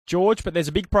George, but there's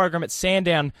a big program at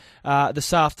Sandown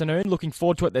this afternoon. Looking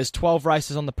forward to it. There's 12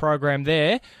 races on the program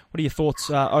there. What are your thoughts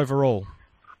overall?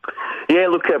 Yeah,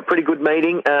 look, a pretty good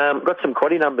meeting. Got some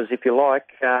quaddy numbers, if you like,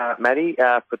 Matty,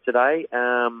 for today.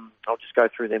 I'll just go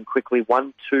through them quickly.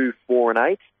 1, 2, 4 and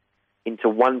 8, into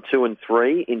 1, 2 and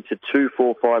 3, into 2,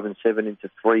 4, 5 and 7, into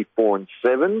 3, 4 and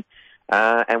 7.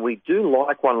 And we do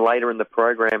like one later in the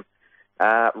program.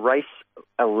 Race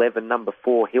 11, number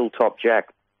 4, Hilltop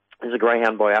Jack. There's a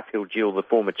greyhound by Uphill Jill, the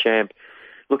former champ.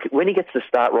 Look, when he gets the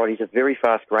start right, he's a very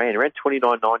fast greyhound. Around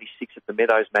 29.96 at the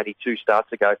Meadows, Matty, 2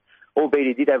 starts ago. Albeit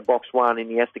he did have box 1 and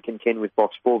he has to contend with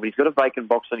box 4, but he's got a vacant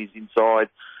box on his inside.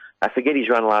 I forget his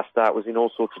run last start, was in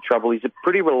all sorts of trouble. He's a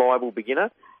pretty reliable beginner,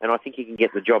 and I think he can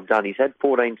get the job done. He's had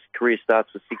 14 career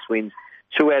starts with 6 wins,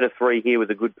 2 out of 3 here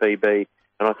with a good PB,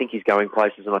 and I think he's going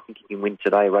places, and I think he can win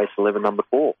today, race 11, number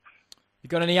 4. You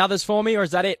got any others for me, or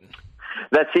is that it?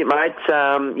 That's it, mate.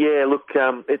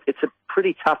 It's a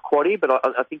pretty tough quaddie, but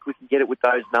I think we can get it with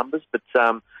those numbers. But,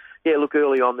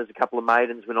 early on, there's a couple of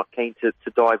maidens we're not keen to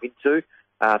dive into.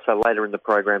 So later in the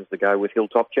programs to go with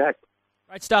Hilltop Jack.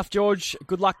 Great stuff, George.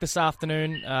 Good luck this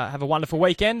afternoon. Have a wonderful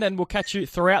weekend, and we'll catch you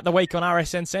throughout the week on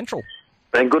RSN Central.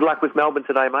 And good luck with Melbourne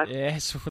today, mate. Yes.